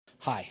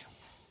Hi.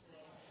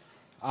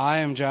 I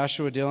am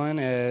Joshua Dillon.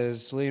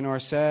 As Leonore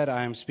said,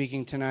 I am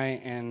speaking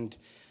tonight, and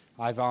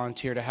I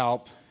volunteer to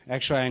help.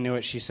 Actually, I knew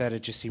what she said.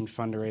 It just seemed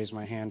fun to raise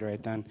my hand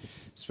right then,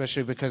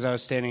 especially because I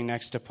was standing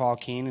next to Paul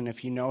Keene, and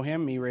if you know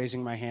him, me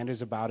raising my hand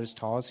is about as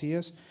tall as he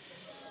is.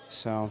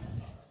 So,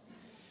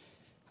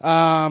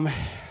 I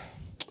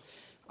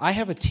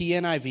have a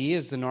TNIV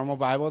as the normal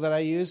Bible that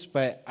I use,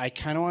 but I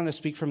kind of wanted to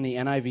speak from the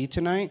NIV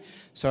tonight,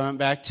 so I went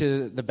back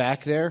to the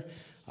back there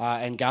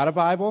and got a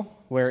Bible,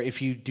 where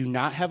if you do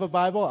not have a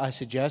Bible, I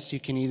suggest you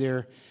can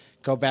either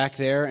go back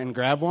there and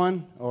grab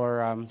one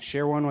or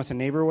share one with a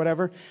neighbor or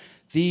whatever.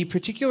 The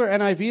particular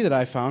NIV that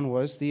I found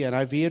was the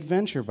NIV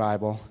Adventure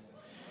Bible.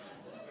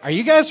 Are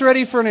you guys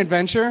ready for an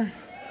adventure?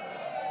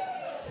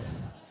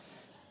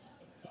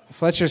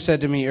 Fletcher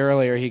said to me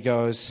earlier, he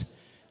goes,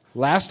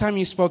 last time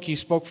you spoke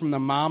from the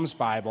mom's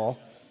Bible.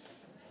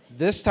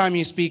 This time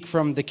you speak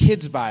from the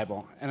kids'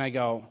 Bible. And I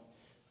go,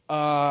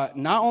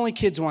 not only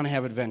kids want to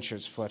have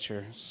adventures,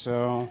 Fletcher.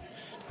 So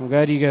I'm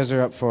glad you guys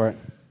are up for it.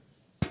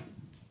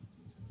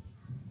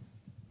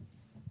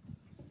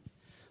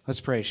 Let's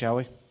pray, shall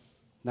we?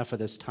 Enough of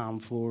this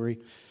tomfoolery.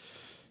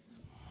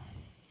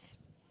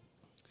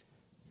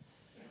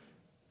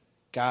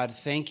 God,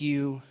 thank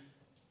you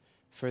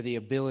for the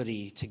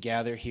ability to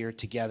gather here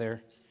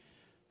together,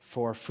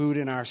 for food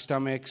in our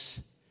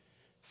stomachs,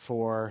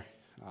 for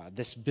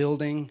this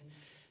building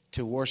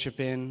to worship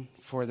in,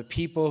 for the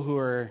people who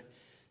are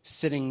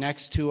sitting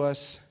next to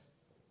us,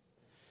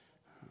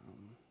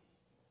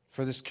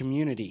 for this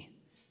community.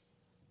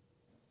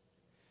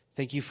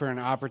 Thank you for an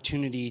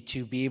opportunity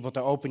to be able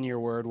to open your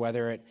word,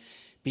 whether it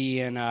be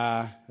in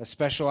a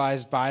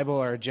specialized Bible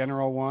or a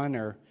general one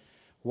or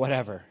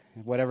whatever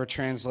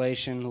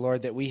translation,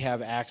 Lord, that we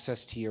have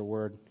access to your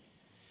word.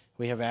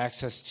 We have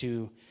access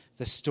to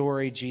the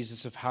story,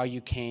 Jesus, of how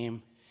you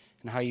came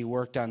and how you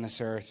worked on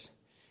this earth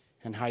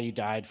and how you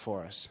died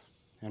for us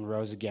and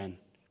rose again,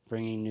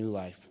 bringing new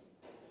life.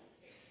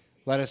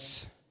 Let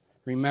us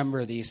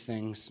remember these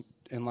things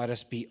and let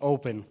us be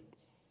open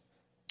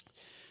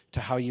to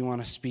how you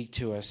want to speak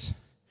to us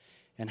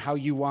and how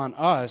you want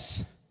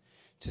us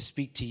to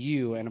speak to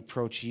you and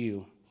approach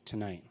you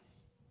tonight.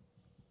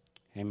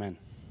 Amen.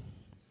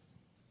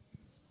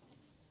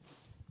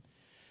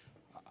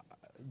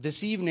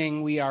 This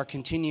evening, we are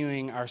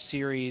continuing our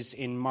series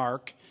in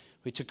Mark.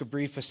 We took a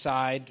brief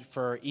aside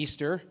for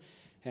Easter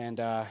and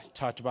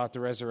talked about the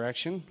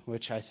resurrection,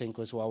 which I think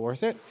was well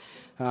worth it.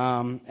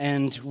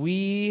 And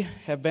we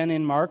have been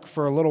in Mark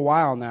for a little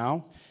while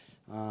now,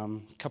 a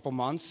couple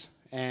months.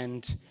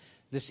 And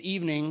this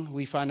evening,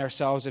 we find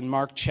ourselves in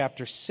Mark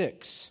chapter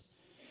 6.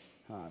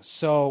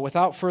 So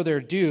without further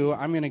ado,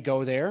 I'm going to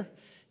go there.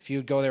 If you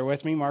would go there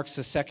with me, Mark's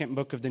the second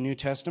book of the New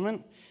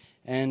Testament.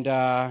 And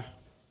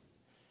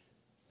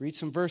read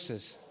some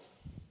verses.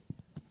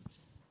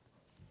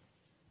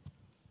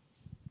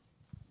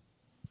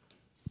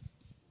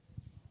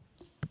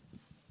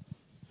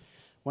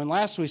 When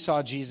last we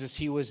saw Jesus,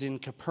 he was in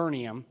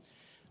Capernaum.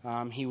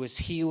 He was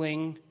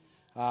healing.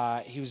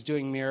 He was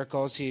doing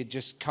miracles. He had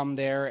just come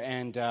there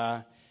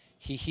and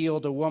he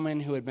healed a woman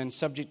who had been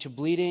subject to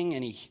bleeding,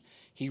 and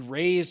he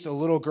raised a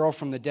little girl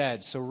from the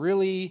dead. So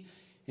really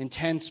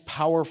intense,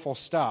 powerful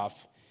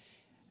stuff.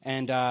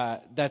 And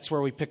that's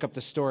where we pick up the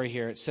story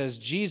here. It says,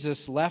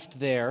 Jesus left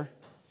there,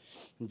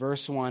 in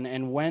verse 1,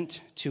 and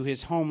went to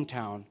his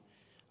hometown,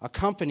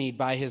 accompanied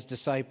by his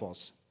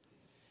disciples.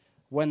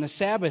 When the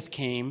Sabbath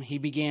came, he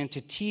began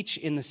to teach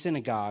in the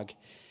synagogue,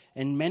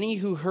 and many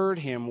who heard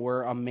him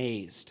were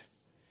amazed.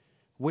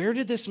 Where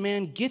did this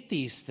man get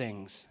these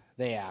things?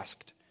 They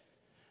asked.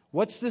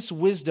 What's this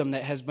wisdom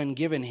that has been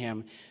given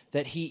him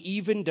that he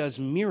even does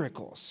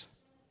miracles?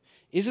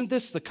 Isn't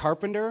this the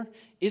carpenter?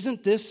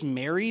 Isn't this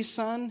Mary's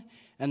son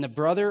and the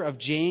brother of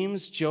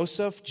James,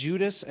 Joseph,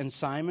 Judas, and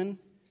Simon?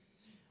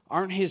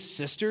 Aren't his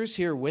sisters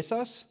here with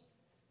us?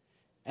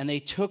 And they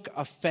took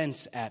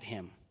offense at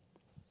him.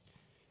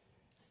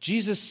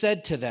 Jesus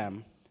said to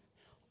them,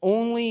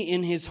 only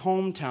in his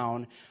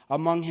hometown,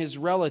 among his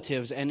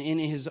relatives, and in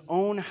his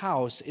own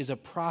house is a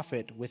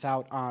prophet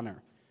without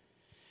honor.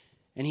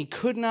 And he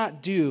could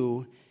not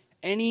do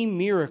any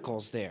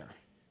miracles there,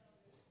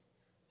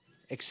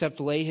 except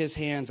lay his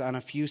hands on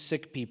a few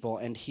sick people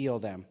and heal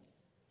them.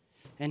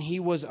 And he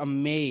was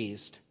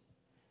amazed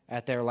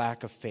at their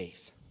lack of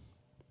faith.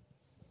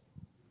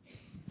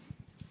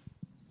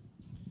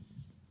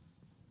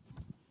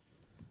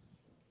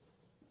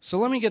 So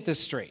let me get this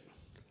straight.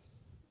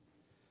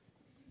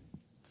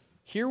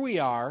 Here we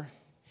are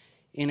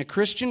in a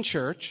Christian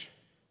church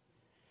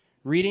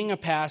reading a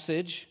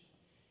passage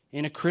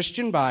in a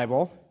Christian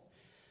Bible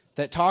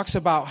that talks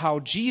about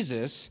how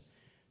Jesus,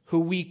 who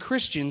we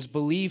Christians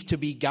believe to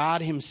be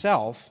God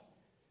himself,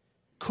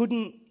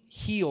 couldn't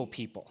heal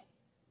people.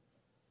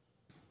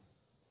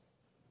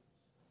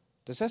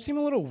 Does that seem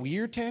a little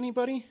weird to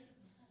anybody?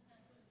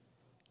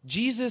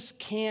 Jesus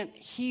can't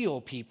heal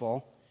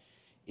people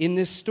in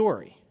this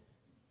story.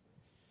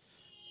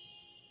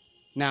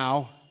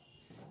 Now,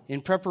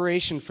 in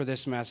preparation for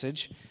this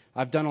message,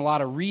 I've done a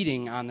lot of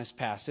reading on this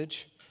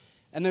passage,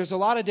 And there's a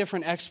lot of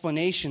different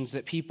explanations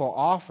that people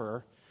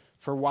offer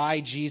for why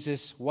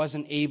Jesus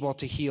wasn't able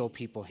to heal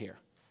people here.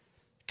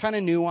 Kind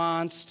of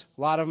nuanced.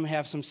 A lot of them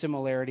have some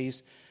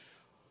similarities.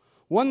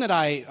 One that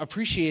I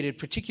appreciated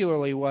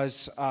particularly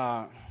was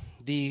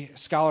the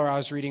scholar I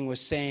was reading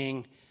was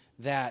saying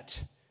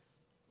that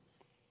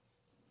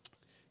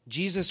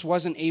Jesus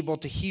wasn't able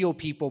to heal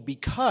people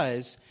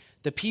because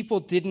the people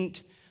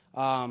didn't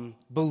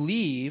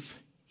believe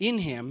in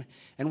him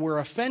and were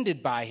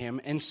offended by him,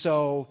 and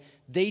so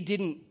they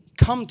didn't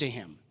come to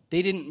him.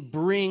 They didn't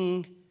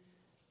bring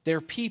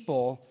their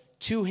people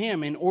to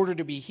him in order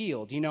to be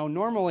healed. You know,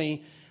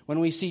 normally when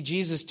we see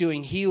Jesus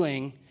doing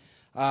healing,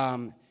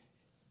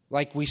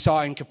 like we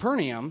saw in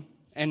Capernaum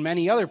and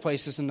many other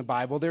places in the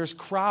Bible, there's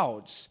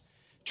crowds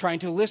trying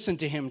to listen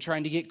to him,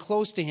 trying to get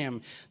close to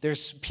him.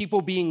 There's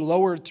people being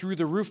lowered through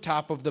the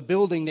rooftop of the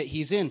building that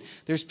he's in.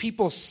 There's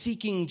people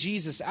seeking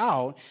Jesus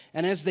out,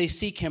 and as they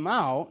seek him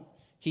out,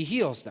 he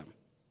heals them.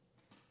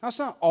 Now, it's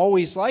not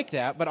always like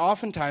that, but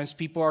oftentimes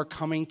people are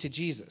coming to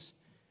Jesus.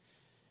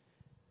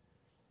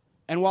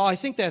 And while I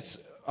think that's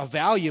a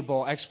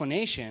valuable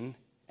explanation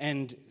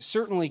and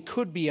certainly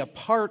could be a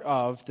part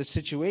of the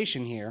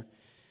situation here,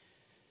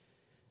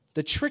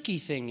 the tricky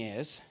thing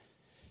is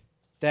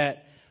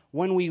that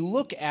when we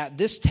look at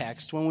this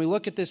text, when we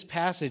look at this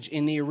passage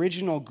in the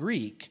original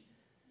Greek,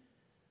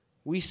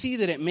 we see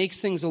that it makes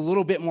things a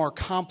little bit more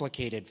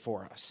complicated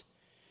for us.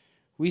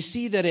 We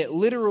see that it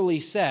literally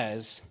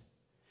says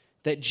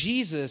that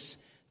Jesus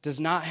does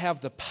not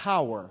have the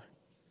power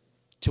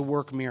to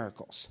work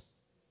miracles.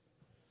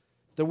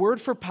 The word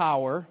for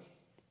power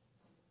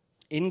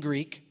in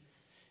Greek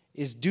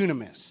is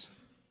dunamis.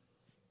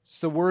 It's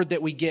the word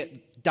that we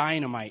get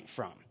dynamite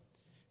from.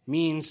 It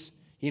means,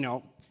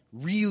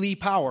 really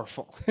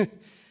powerful.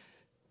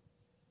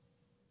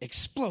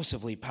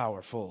 Explosively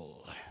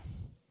powerful.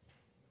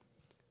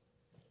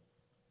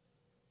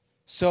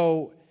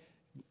 So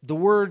the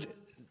word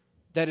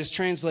that is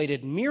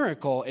translated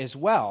miracle as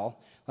well,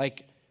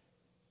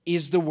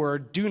 is the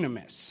word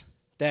dunamis.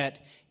 That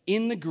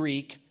in the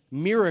Greek,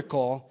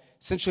 miracle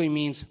essentially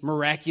means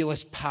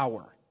miraculous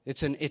power.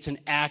 It's an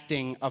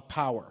acting of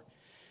power.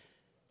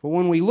 But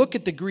when we look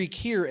at the Greek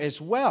here as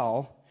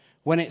well,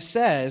 when it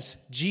says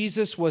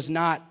Jesus was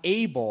not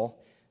able,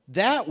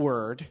 that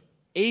word,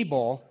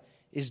 able,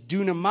 is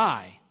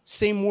dunamai,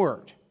 same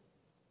word.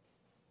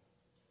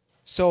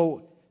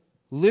 So,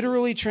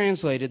 literally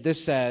translated,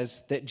 this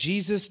says that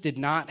Jesus did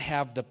not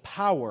have the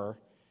power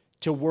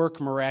to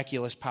work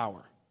miraculous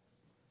power.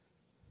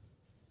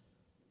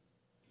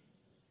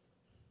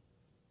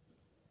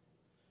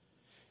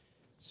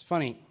 It's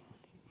funny.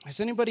 Has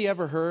anybody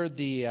ever heard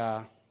the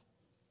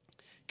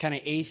kind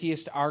of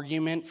atheist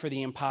argument for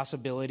the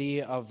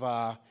impossibility of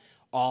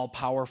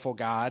all-powerful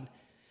God?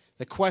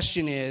 The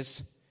question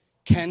is,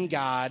 can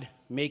God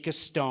make a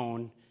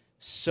stone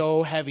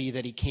so heavy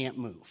that he can't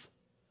move?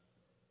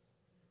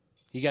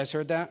 You guys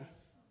heard that?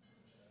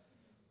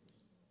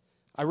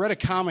 I read a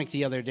comic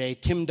the other day.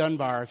 Tim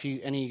Dunbar, if any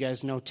of you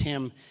guys know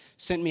Tim,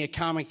 sent me a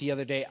comic the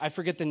other day. I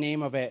forget the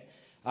name of it.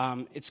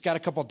 It's got a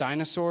couple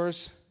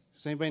dinosaurs.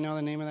 Does anybody know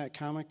the name of that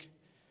comic?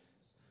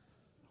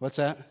 What's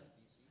that?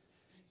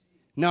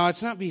 No,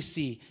 it's not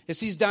BC. It's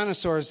these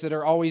dinosaurs that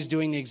are always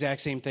doing the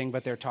exact same thing,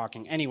 but they're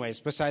talking.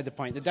 Anyways, beside the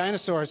point.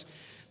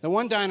 The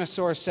one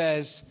dinosaur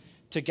says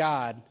to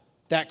God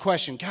that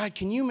question, God,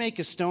 can you make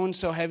a stone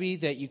so heavy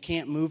that you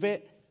can't move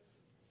it?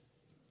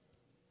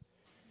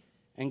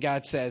 And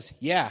God says,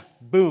 yeah,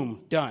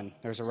 boom, done.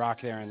 There's a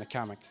rock there in the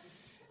comic.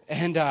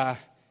 And the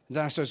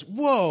dinosaur says,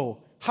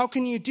 whoa, how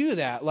can you do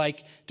that?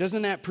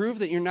 Doesn't that prove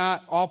that you're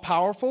not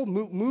all-powerful?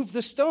 Move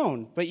the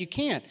stone, but you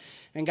can't.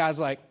 And God's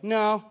like,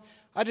 no,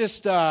 I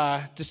just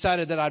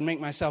decided that I'd make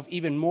myself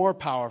even more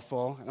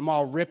powerful. I'm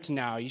all ripped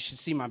now. You should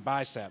see my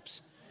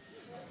biceps.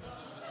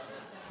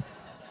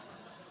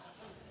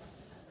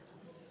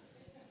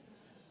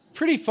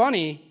 Pretty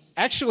funny,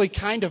 actually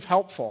kind of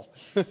helpful.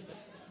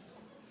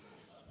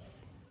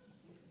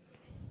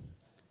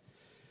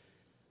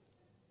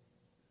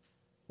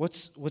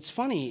 What's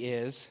funny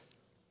is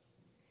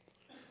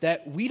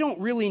that we don't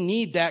really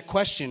need that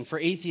question for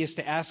atheists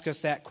to ask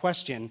us that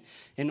question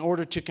in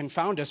order to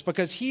confound us,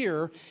 because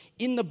here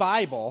in the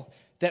Bible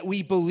that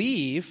we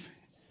believe,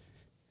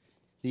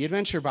 the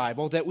Adventure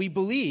Bible, that we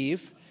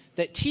believe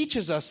that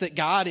teaches us that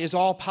God is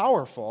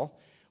all-powerful,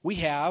 we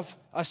have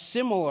a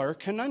similar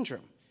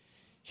conundrum.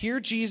 Here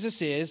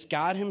Jesus is,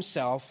 God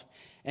himself,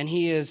 and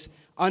he is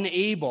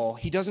unable,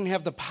 he doesn't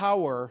have the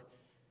power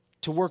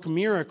to work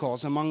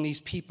miracles among these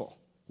people.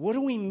 What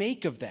do we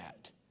make of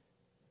that?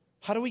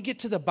 How do we get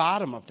to the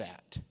bottom of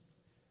that?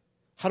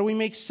 How do we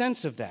make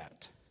sense of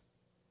that?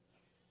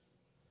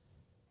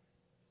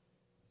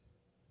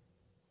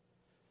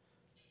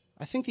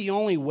 I think the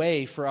only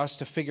way for us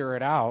to figure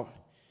it out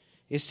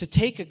is to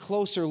take a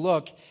closer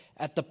look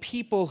at the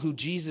people who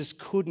Jesus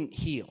couldn't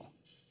heal.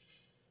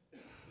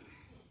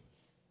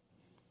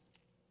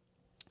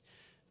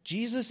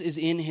 Jesus is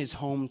in his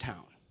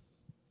hometown.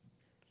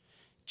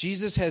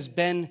 Jesus has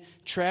been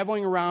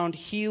traveling around,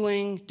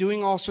 healing,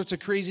 doing all sorts of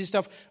crazy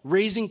stuff,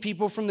 raising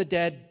people from the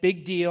dead.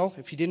 Big deal,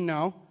 if you didn't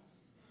know.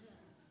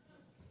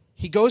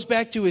 He goes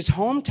back to his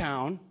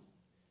hometown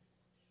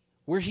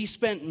where he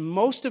spent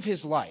most of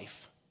his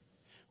life,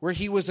 where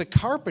he was a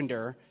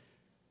carpenter.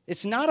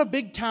 It's not a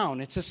big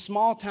town. It's a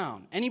small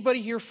town.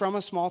 Anybody here from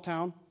a small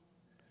town?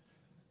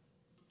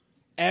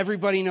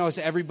 Everybody knows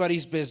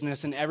everybody's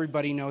business, and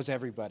everybody knows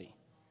everybody.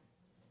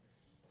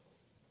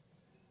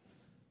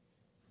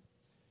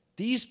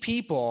 These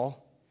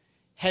people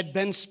had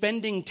been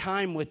spending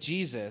time with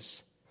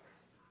Jesus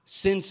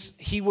since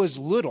he was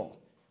little.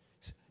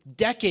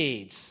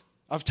 Decades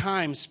of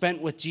time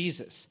spent with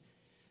Jesus.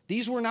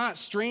 These were not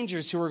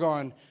strangers who were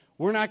going,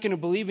 we're not going to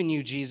believe in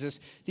you, Jesus.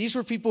 These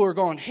were people who were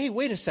going, hey,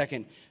 wait a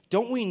second.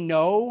 Don't we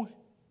know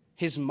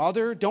his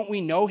mother? Don't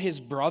we know his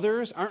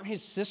brothers? Aren't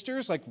his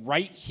sisters like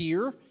right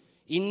here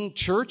in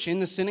church, in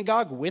the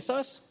synagogue with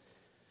us?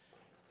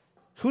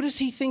 Who does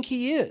he think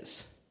he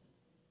is?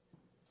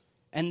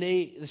 And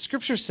the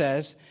scripture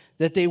says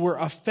that they were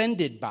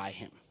offended by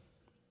him.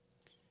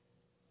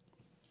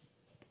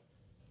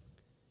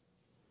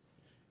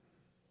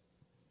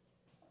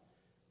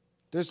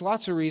 There's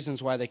lots of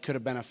reasons why they could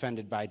have been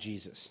offended by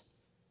Jesus.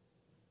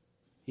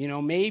 You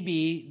know,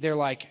 maybe they're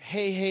like,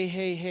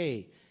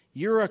 hey,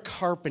 you're a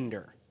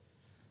carpenter.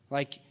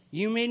 Like,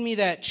 you made me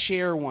that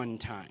chair one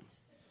time.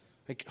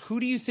 Like, who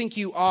do you think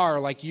you are?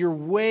 Like, you're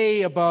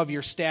way above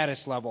your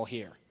status level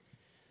here.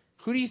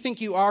 Who do you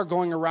think you are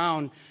going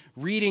around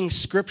reading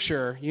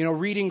scripture,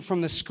 reading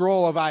from the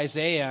scroll of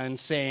Isaiah and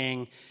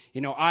saying,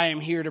 I am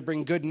here to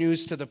bring good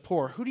news to the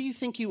poor? Who do you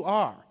think you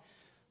are?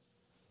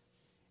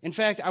 In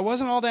fact, I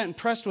wasn't all that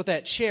impressed with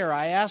that chair.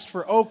 I asked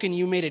for oak and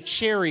you made a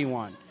cherry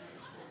one.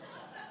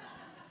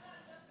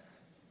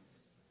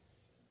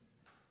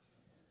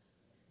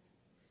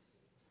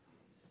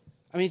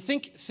 I mean,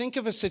 think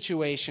of a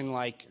situation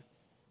like,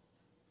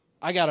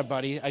 I got a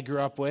buddy I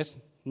grew up with,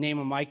 name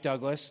of Mike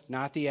Douglas,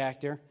 not the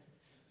actor.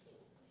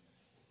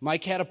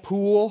 Mike had a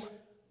pool.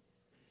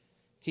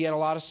 He had a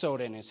lot of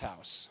soda in his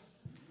house.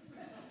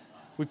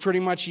 We pretty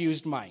much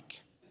used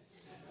Mike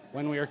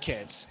when we were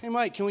kids. Hey,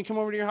 Mike, can we come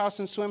over to your house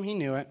and swim? He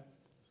knew it.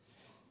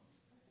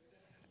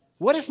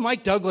 What if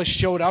Mike Douglas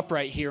showed up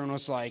right here and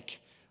was like,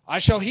 I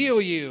shall heal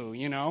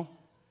you,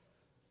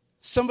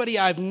 Somebody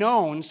I've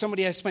known,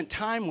 somebody I spent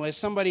time with,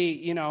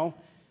 somebody, oh,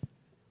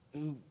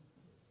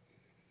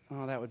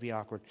 that would be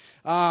awkward.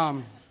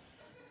 I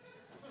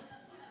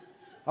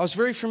was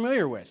very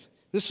familiar with.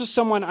 This was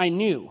someone I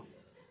knew.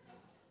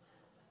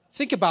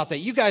 Think about that.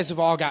 You guys have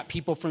all got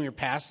people from your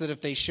past that if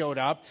they showed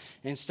up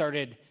and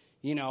started,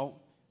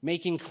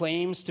 making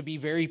claims to be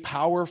very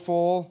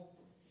powerful,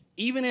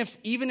 even if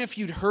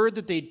you'd heard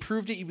that they'd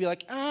proved it, you'd be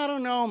like, I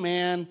don't know,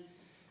 man.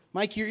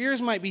 Mike, your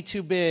ears might be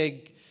too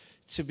big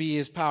to be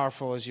as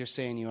powerful as you're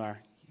saying you are.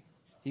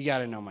 You got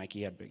to know, Mike,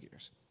 he had big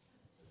ears.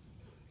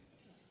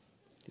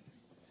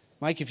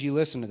 Mike, if you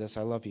listen to this,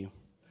 I love you.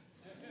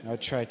 I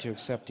would try to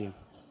accept you.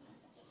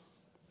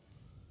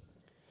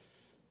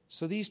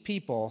 So these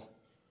people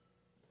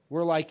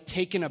were like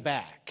taken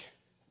aback,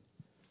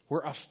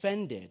 were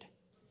offended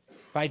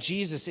by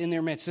Jesus in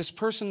their midst. This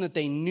person that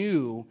they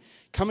knew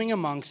coming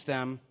amongst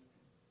them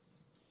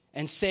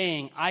and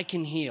saying, I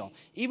can heal.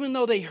 Even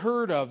though they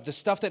heard of the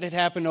stuff that had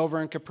happened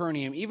over in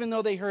Capernaum, even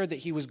though they heard that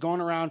he was going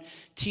around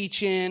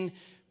teaching,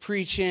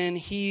 preaching,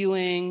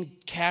 healing,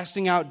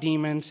 casting out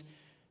demons,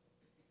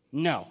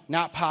 no,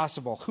 not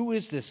possible. Who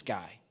is this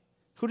guy?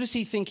 Who does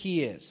he think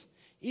he is?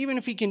 Even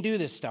if he can do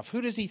this stuff,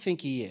 who does he think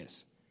he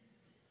is?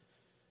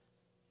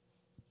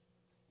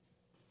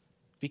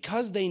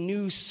 Because they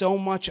knew so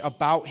much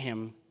about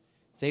him,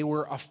 they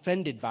were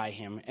offended by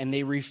him, and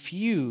they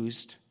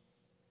refused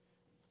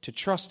to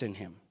trust in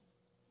him.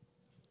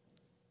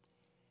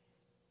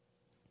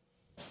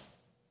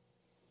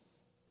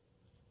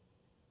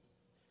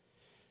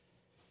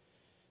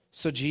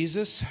 So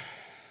Jesus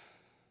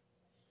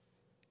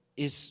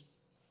is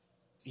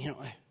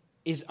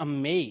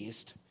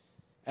amazed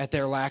at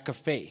their lack of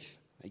faith.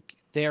 Like,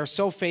 they are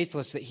so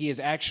faithless that he is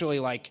actually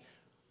like,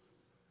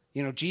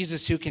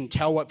 Jesus who can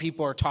tell what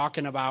people are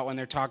talking about when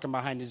they're talking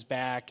behind his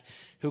back,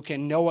 who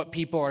can know what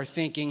people are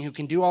thinking, who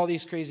can do all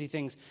these crazy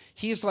things.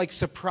 He is like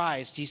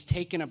surprised. He's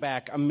taken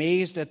aback,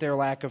 amazed at their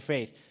lack of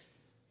faith.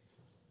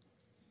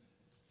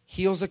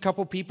 Heals a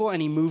couple people and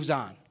he moves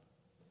on.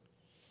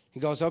 He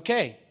goes,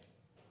 okay,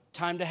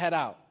 time to head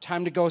out,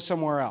 time to go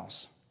somewhere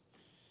else.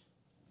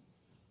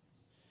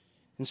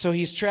 And so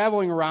he's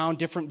traveling around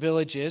different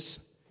villages,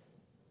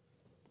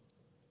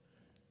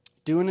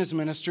 doing his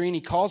ministry, and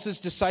he calls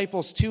his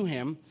disciples to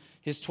him,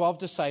 his 12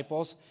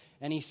 disciples,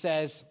 and he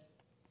says,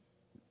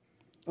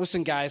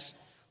 listen, guys,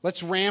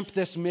 let's ramp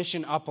this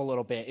mission up a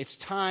little bit. It's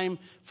time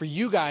for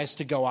you guys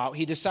to go out.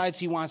 He decides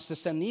he wants to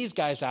send these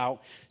guys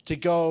out to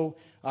go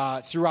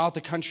throughout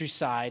the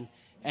countryside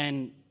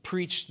and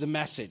preach the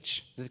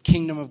message that the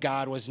kingdom of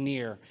God was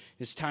near.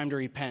 It's time to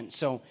repent.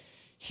 So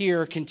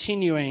here,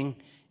 continuing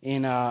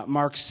in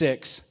Mark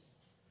 6,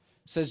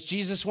 says,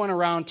 Jesus went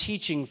around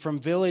teaching from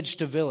village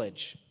to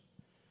village,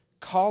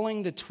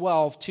 calling the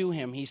 12 to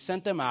him, he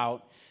sent them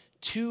out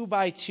 2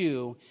 by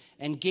 2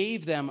 and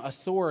gave them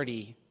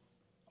authority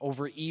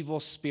over evil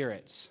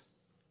spirits.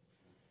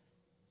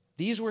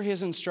 These were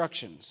his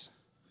instructions.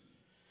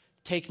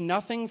 Take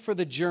nothing for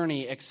the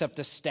journey except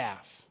a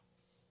staff.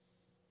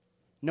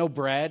 No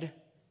bread,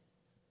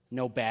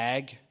 no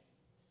bag,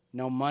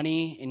 no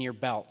money in your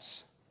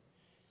belts.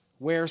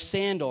 Wear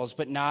sandals,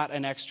 but not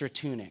an extra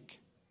tunic.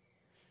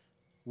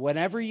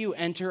 Whenever you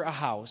enter a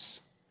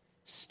house,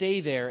 stay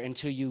there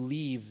until you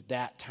leave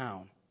that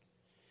town.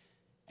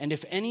 And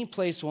if any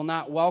place will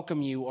not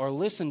welcome you or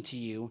listen to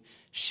you,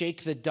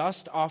 shake the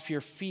dust off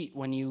your feet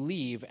when you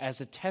leave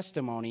as a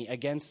testimony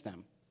against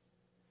them.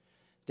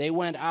 They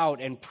went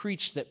out and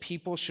preached that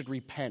people should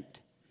repent.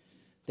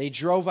 They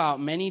drove out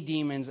many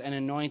demons and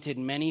anointed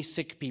many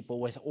sick people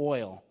with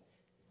oil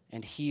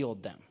and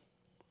healed them.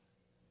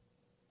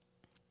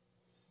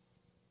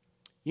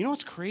 You know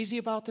what's crazy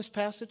about this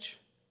passage?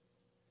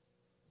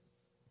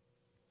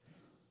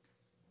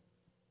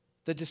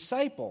 The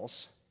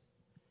disciples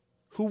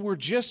who were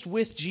just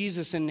with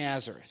Jesus in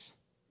Nazareth,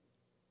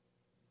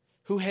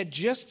 who had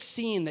just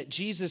seen that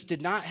Jesus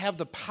did not have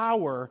the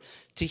power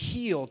to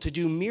heal, to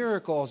do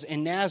miracles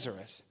in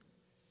Nazareth.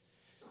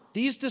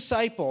 These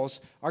disciples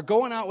are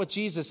going out with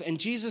Jesus, and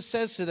Jesus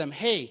says to them,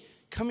 hey,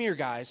 come here,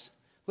 guys.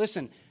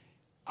 Listen,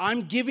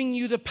 I'm giving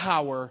you the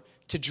power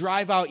to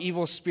drive out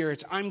evil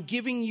spirits. I'm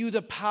giving you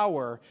the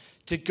power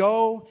to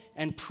go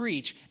and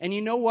preach. And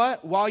you know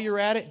what? While you're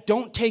at it,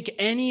 don't take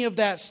any of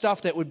that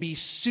stuff that would be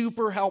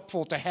super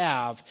helpful to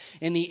have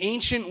in the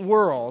ancient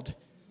world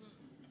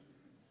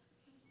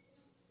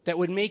that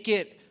would make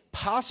it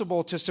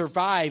possible to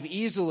survive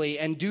easily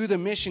and do the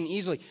mission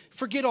easily.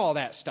 Forget all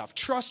that stuff.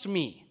 Trust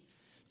me.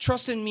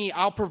 Trust in me.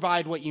 I'll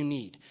provide what you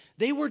need.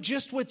 They were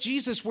just with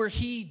Jesus where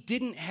he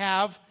didn't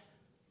have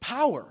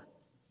power.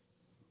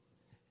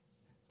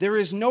 There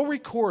is no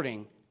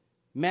recording.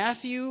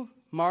 Matthew,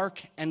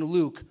 Mark, and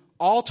Luke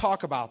all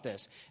talk about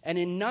this. And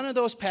in none of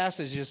those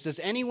passages does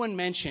anyone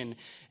mention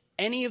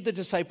any of the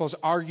disciples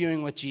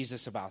arguing with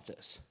Jesus about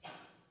this.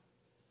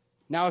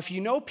 Now, if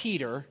you know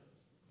Peter,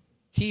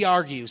 he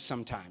argues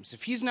sometimes.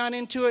 If he's not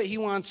into it, he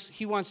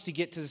wants to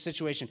get to the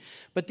situation.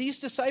 But these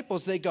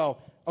disciples, they go,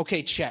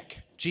 okay, check.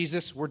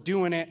 Jesus, we're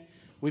doing it.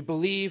 We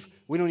believe.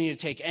 We don't need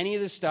to take any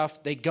of this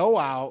stuff. They go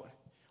out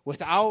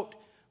without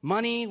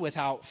money,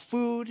 without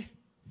food.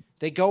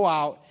 They go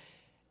out.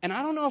 And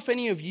I don't know if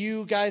any of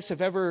you guys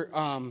have ever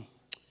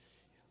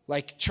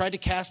tried to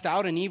cast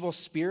out an evil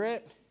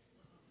spirit.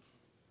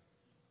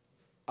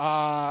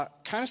 Kind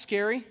of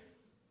scary.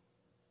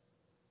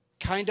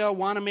 Kind of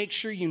want to make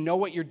sure you know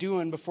what you're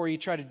doing before you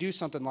try to do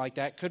something like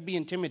that. Could be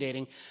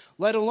intimidating,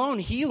 let alone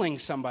healing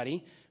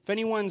somebody. If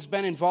anyone's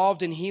been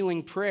involved in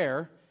healing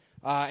prayer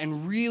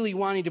and really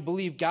wanting to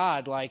believe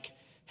God, like,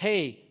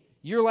 hey,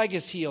 your leg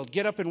is healed,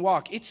 get up and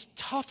walk. It's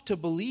tough to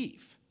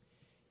believe.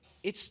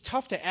 It's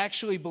tough to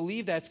actually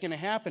believe that's going to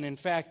happen. In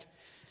fact,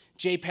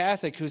 Jay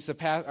Pathak, who's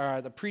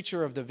the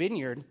preacher of the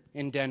Vineyard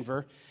in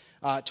Denver,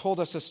 told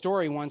us a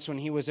story once when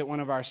he was at one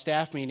of our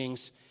staff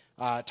meetings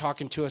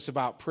talking to us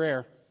about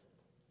prayer.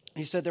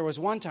 He said there was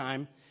one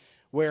time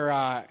where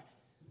a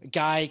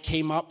guy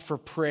came up for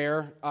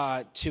prayer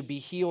to be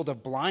healed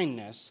of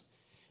blindness.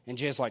 And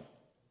Jay's like,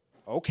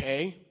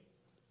 okay.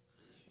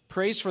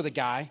 Prays for the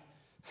guy.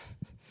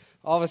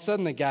 All of a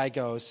sudden the guy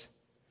goes,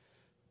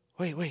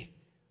 wait,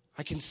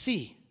 I can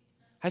see.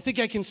 I think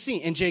I can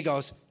see. And Jay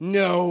goes,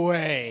 no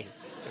way.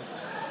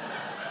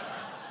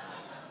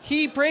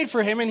 He prayed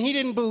for him and he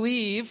didn't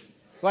believe.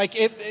 Like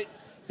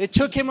it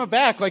took him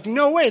aback. Like,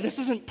 no way, this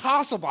isn't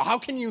possible. How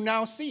can you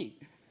now see?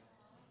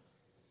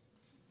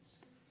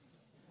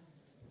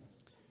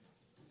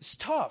 It's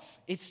tough.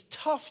 It's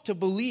tough to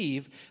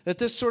believe that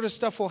this sort of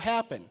stuff will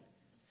happen.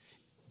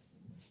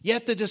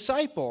 Yet the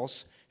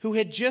disciples who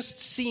had just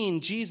seen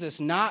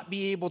Jesus not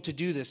be able to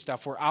do this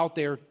stuff were out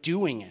there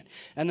doing it.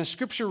 And the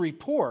scripture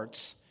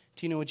reports,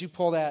 Tina, would you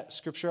pull that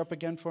scripture up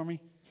again for me?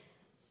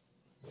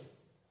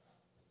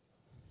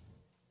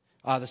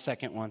 The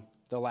second one,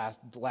 the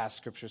last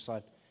scripture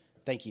slide.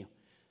 Thank you.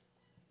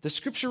 The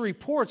scripture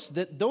reports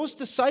that those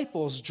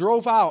disciples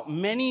drove out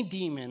many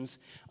demons,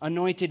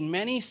 anointed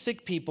many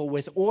sick people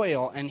with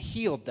oil, and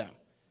healed them.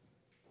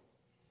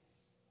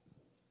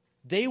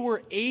 They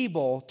were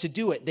able to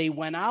do it. They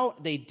went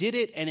out, they did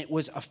it, and it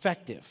was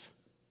effective.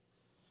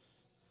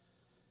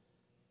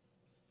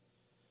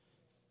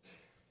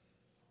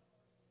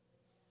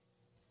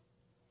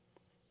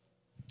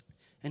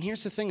 And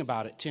here's the thing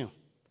about it, too.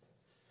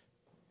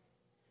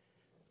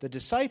 The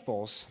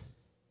disciples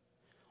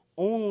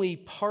only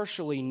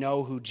partially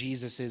know who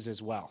Jesus is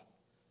as well.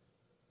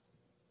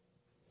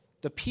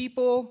 The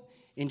people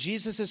in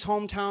Jesus'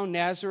 hometown,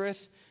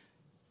 Nazareth,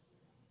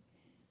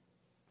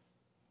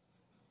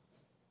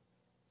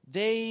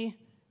 they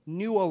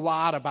knew a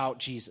lot about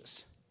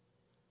Jesus.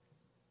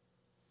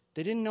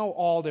 They didn't know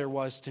all there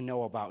was to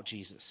know about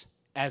Jesus,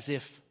 as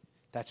if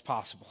that's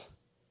possible.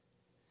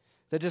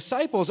 The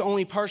disciples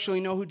only partially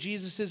know who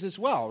Jesus is as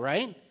well,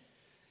 right?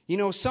 You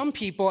know, some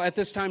people at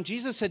this time,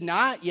 Jesus had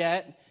not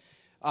yet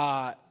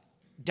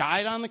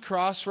died on the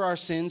cross for our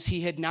sins.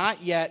 He had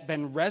not yet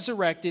been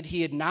resurrected.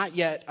 He had not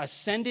yet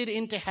ascended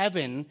into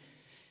heaven,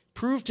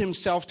 proved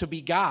himself to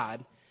be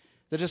God.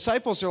 The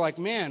disciples are like,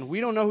 man,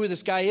 we don't know who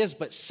this guy is,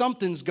 but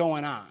something's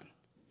going on.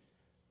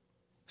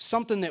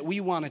 Something that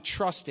we want to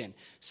trust in.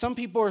 Some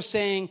people are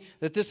saying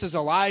that this is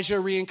Elijah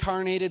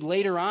reincarnated.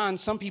 Later on,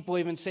 some people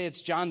even say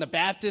it's John the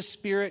Baptist's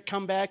spirit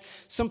come back.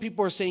 Some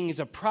people are saying he's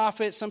a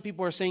prophet. Some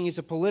people are saying he's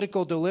a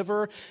political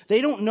deliverer.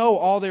 They don't know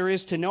all there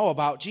is to know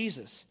about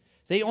Jesus.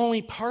 They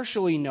only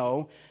partially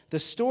know the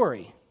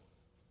story.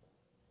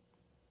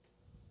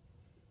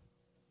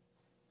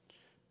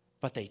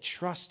 But they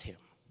trust him.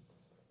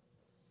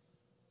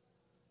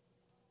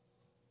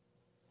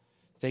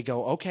 They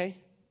go, okay,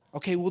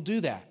 we'll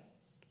do that.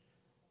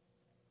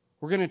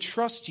 We're going to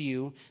trust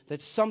you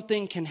that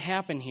something can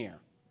happen here.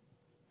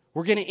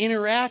 We're going to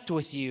interact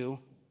with you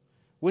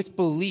with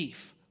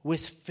belief,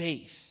 with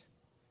faith.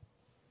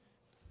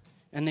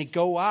 And they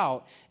go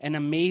out and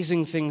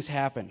amazing things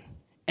happen.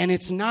 And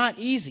it's not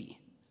easy.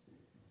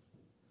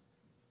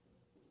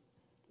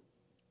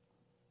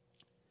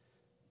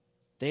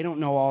 They don't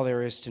know all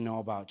there is to know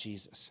about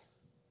Jesus.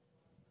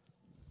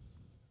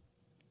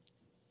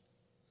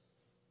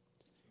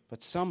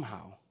 But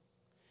somehow,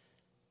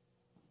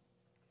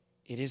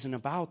 it isn't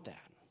about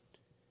that.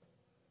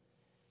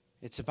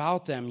 It's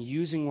about them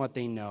using what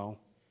they know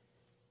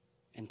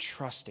and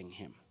trusting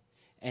him.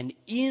 And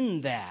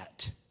in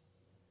that,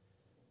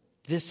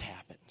 this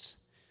happens.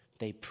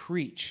 They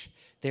preach.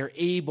 They're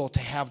able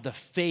to have the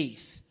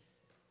faith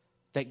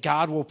that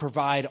God will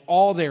provide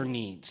all their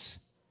needs.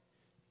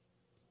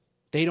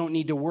 They don't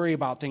need to worry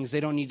about things.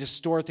 They don't need to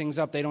store things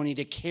up. They don't need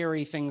to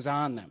carry things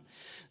on them.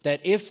 That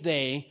if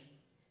they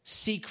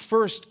seek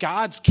first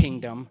God's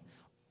kingdom,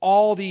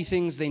 all the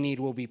things they need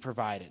will be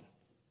provided.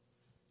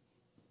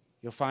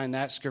 You'll find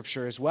that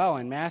scripture as well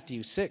in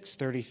Matthew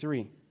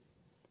 6:33.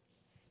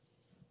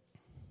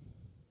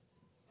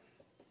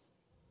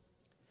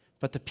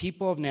 But the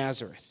people of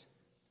Nazareth,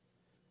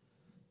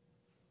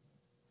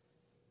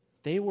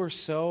 they were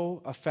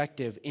so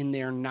effective in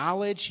their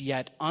knowledge,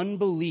 yet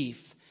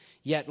unbelief,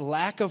 yet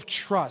lack of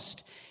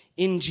trust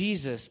in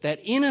Jesus, that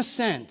in a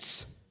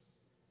sense,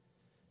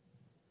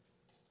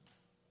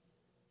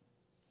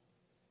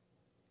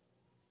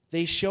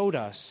 they showed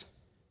us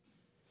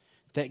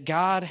that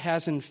God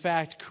has in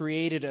fact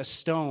created a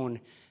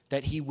stone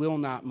that he will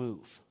not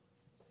move.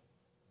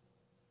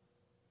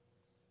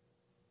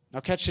 Now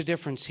catch the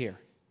difference here.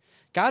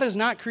 God has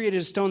not created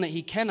a stone that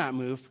he cannot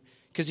move,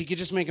 because he could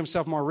just make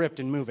himself more ripped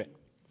and move it.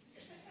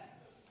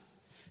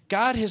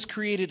 God has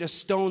created a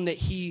stone that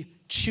he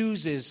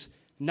chooses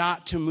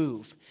not to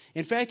move.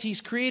 In fact,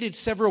 he's created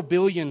several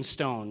billion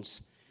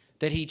stones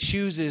that he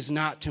chooses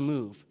not to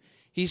move.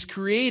 He's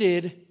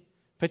created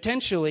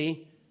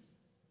potentially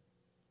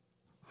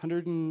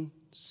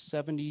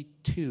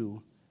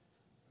 172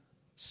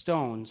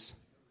 stones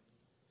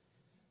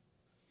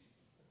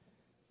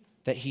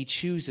that he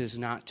chooses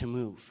not to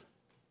move.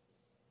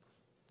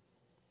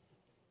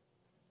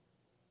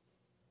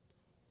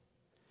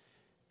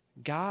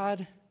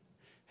 God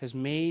has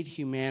made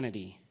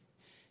humanity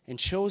and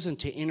chosen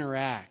to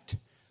interact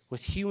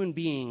with human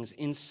beings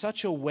in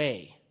such a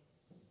way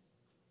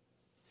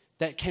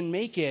that can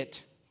make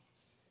it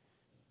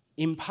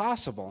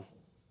impossible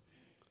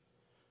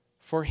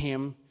for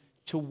him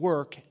to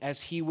work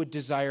as he would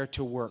desire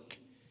to work.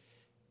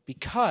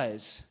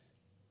 Because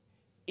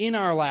in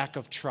our lack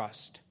of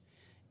trust,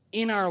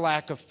 in our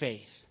lack of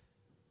faith,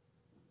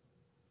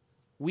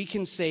 we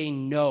can say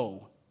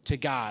no to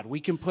God.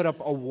 We can put up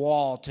a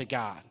wall to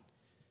God.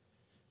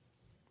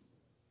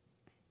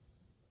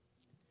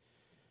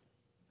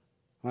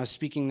 When I was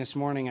speaking this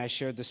morning, I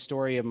shared the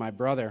story of my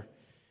brother.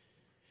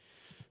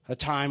 A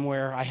time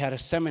where I had a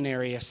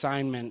seminary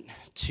assignment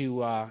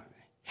to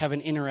have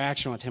an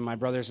interaction with him. My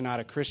brother's not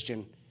a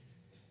Christian.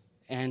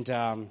 And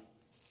I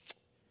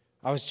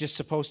was just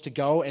supposed to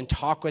go and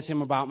talk with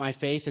him about my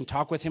faith and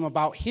talk with him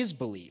about his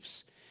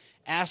beliefs.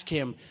 Ask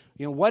him,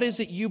 what is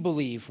it you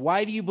believe?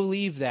 Why do you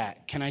believe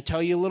that? Can I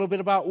tell you a little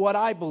bit about what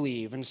I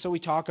believe? And so we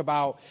talk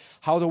about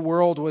how the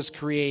world was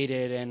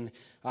created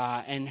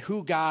and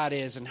who God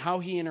is and how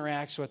he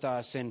interacts with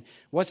us and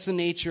what's the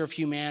nature of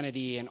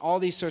humanity and all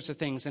these sorts of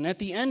things. And at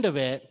the end of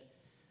it,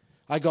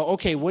 I go,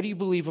 okay, what do you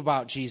believe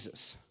about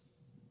Jesus?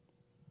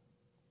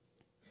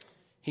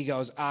 He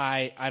goes,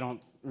 I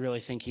don't really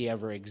think he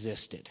ever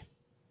existed.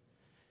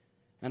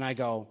 And I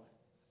go,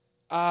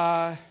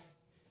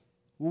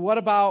 what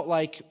about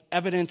like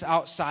evidence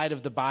outside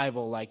of the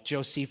Bible, like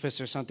Josephus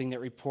or something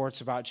that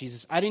reports about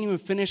Jesus? I didn't even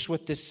finish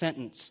with this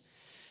sentence.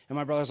 And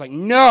my brother's like,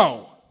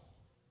 no,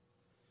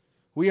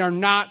 we are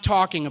not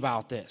talking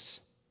about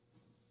this.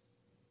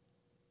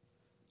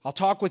 I'll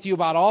talk with you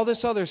about all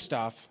this other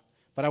stuff,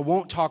 but I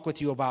won't talk with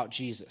you about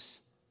Jesus.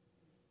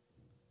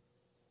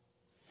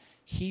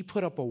 He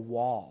put up a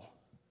wall.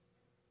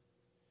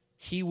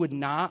 He would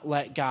not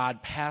let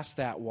God pass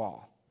that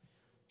wall.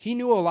 He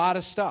knew a lot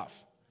of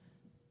stuff.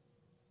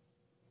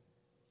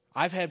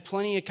 I've had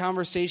plenty of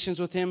conversations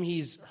with him.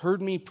 He's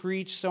heard me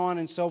preach, so on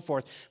and so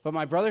forth. But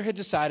my brother had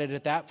decided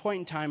at that point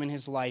in time in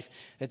his life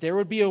that there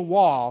would be a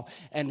wall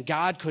and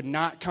God could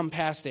not come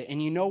past it.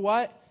 And you know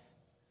what?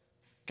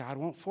 God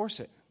won't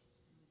force it.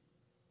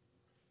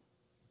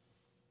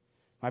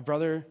 My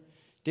brother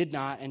did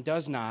not and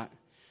does not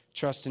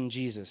trust in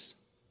Jesus.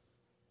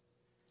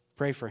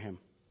 Pray for him.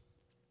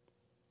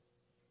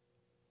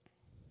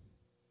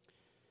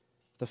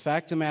 The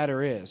fact of the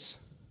matter is,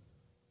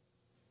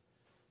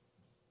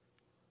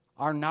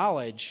 our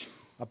knowledge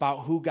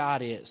about who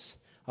God is,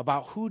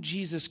 about who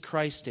Jesus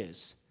Christ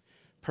is,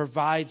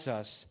 provides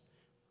us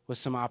with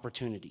some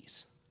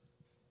opportunities.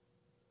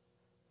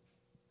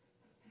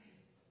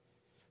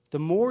 The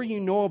more you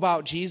know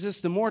about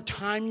Jesus, the more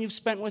time you've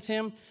spent with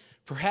him,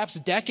 perhaps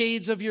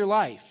decades of your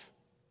life,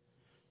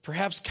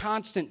 perhaps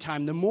constant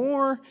time, the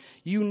more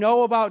you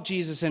know about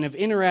Jesus and have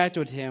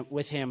interacted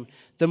with him,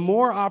 the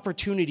more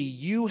opportunity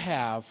you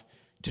have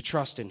to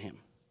trust in him.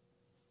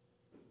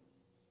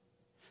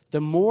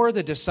 The more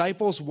the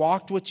disciples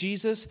walked with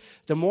Jesus,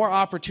 the more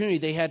opportunity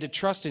they had to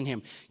trust in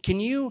him.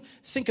 Can you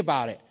think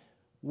about it?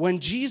 When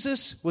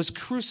Jesus was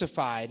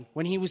crucified,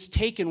 when he was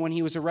taken, when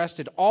he was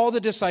arrested, all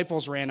the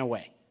disciples ran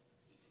away.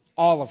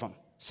 All of them.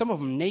 Some of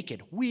them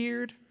naked.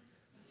 Weird.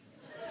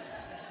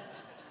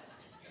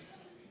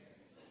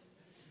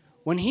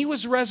 When he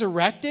was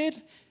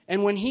resurrected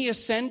and when he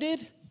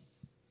ascended,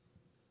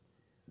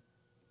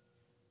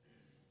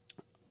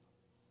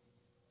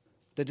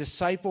 the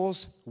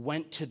disciples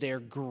went to their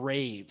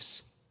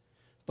graves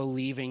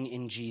believing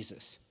in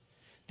Jesus.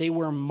 They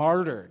were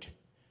martyred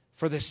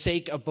for the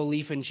sake of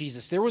belief in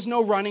Jesus. There was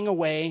no running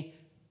away.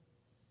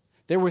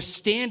 There was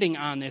standing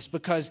on this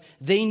because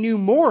they knew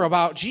more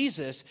about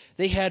Jesus.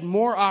 They had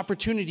more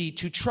opportunity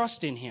to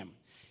trust in him.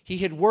 He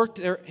had worked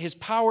his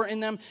power in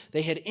them.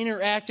 They had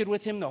interacted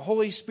with him. The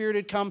Holy Spirit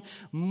had come.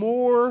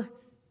 More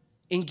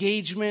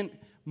engagement,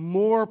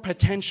 more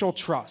potential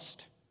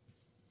trust.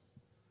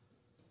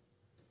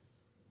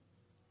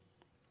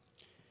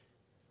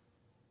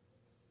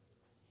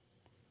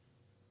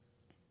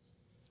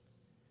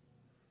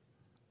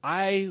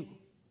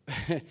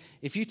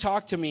 If you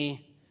talked to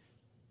me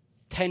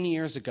 10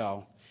 years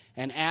ago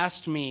and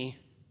asked me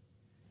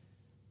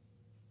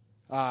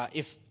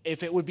if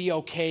it would be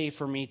okay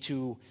for me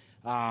to,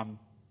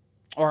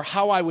 or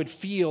how I would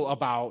feel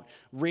about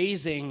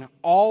raising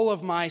all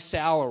of my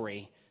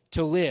salary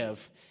to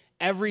live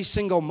every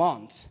single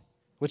month,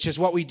 which is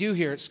what we do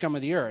here at Scum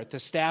of the Earth. The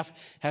staff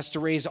has to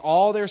raise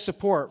all their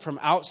support from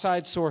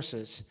outside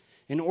sources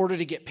in order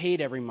to get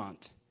paid every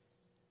month.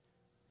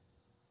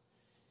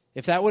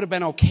 If that would have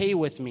been okay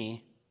with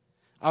me,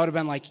 I would have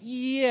been like,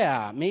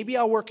 yeah, maybe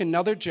I'll work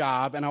another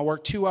job and I'll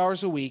work 2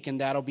 hours a week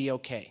and that'll be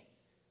okay.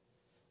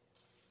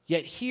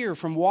 Yet here,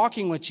 from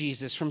walking with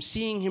Jesus, from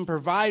seeing him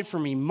provide for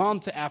me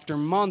month after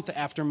month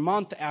after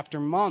month after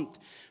month,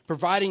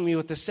 providing me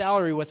with the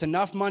salary with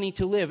enough money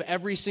to live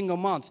every single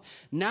month,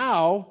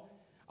 now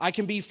I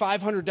can be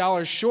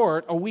 $500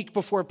 short a week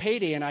before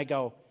payday and I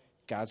go,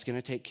 God's going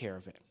to take care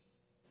of it.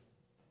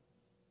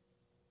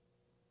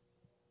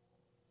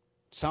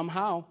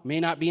 Somehow, may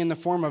not be in the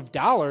form of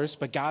dollars,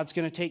 but God's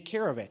going to take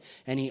care of it.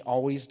 And he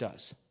always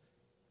does.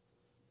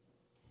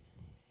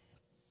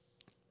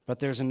 But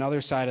there's another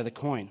side of the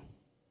coin.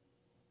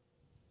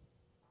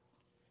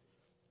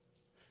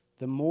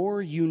 The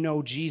more you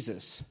know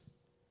Jesus,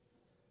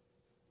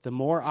 the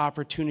more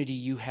opportunity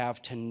you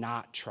have to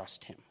not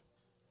trust him.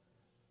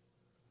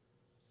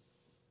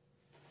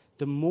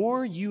 The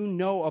more you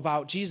know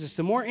about Jesus,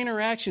 the more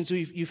interactions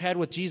you've had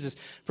with Jesus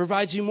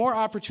provides you more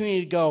opportunity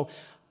to go,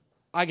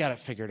 I got it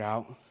figured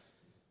out.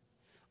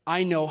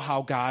 I know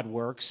how God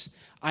works.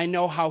 I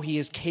know how he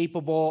is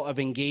capable of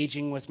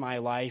engaging with my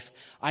life.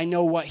 I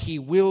know what he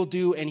will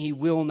do and he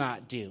will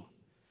not do.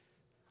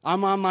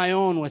 I'm on my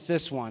own with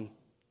this one.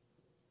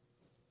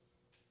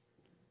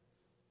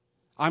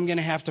 I'm going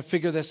to have to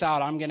figure this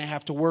out. I'm going to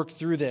have to work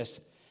through this.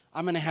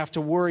 I'm going to have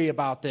to worry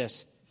about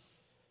this.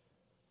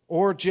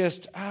 Or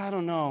just, I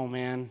don't know,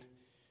 man.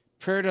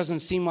 Prayer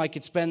doesn't seem like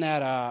it's been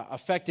that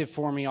effective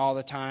for me all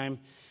the time.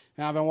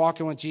 And I've been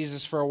walking with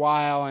Jesus for a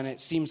while, and it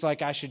seems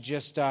like I should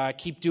just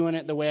keep doing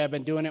it the way I've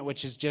been doing it,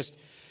 which is just,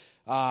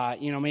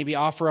 maybe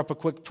offer up a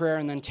quick prayer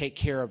and then take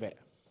care of it.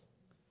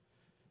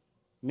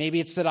 Maybe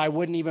it's that I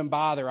wouldn't even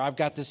bother. I've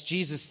got this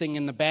Jesus thing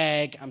in the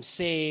bag. I'm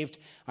saved.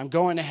 I'm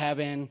going to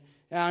heaven.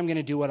 And I'm going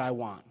to do what I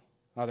want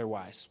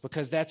otherwise,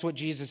 because that's what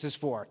Jesus is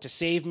for, to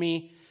save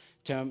me,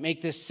 to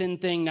make this sin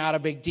thing not a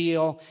big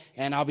deal,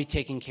 and I'll be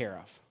taken care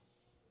of.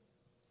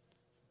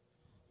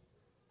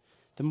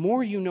 The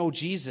more you know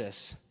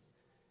Jesus,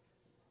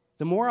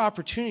 the more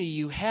opportunity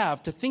you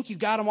have to think you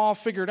got them all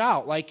figured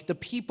out, like the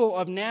people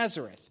of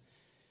Nazareth,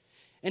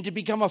 and to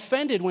become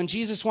offended when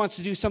Jesus wants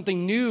to do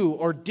something new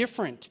or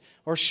different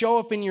or show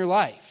up in your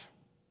life.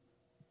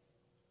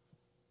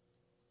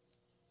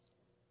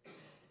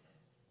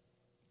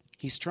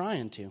 He's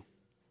trying to.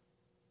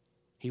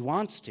 He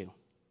wants to.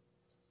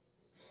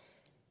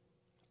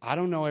 I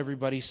don't know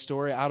everybody's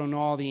story. I don't know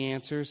all the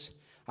answers.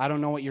 I don't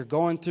know what you're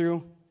going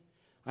through.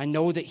 I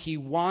know that he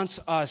wants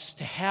us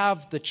to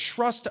have the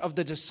trust of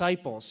the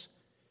disciples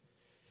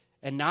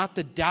and not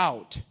the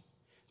doubt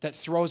that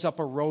throws up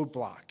a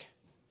roadblock.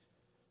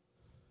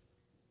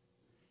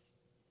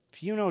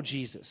 If you know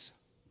Jesus,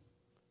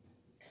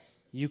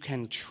 you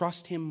can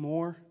trust him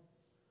more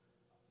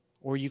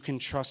or you can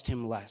trust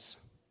him less.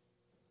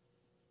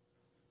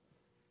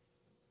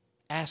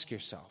 Ask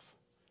yourself,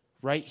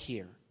 right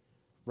here,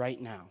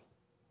 right now,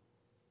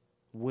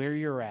 where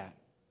you're at,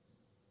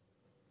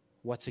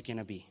 what's it going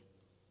to be?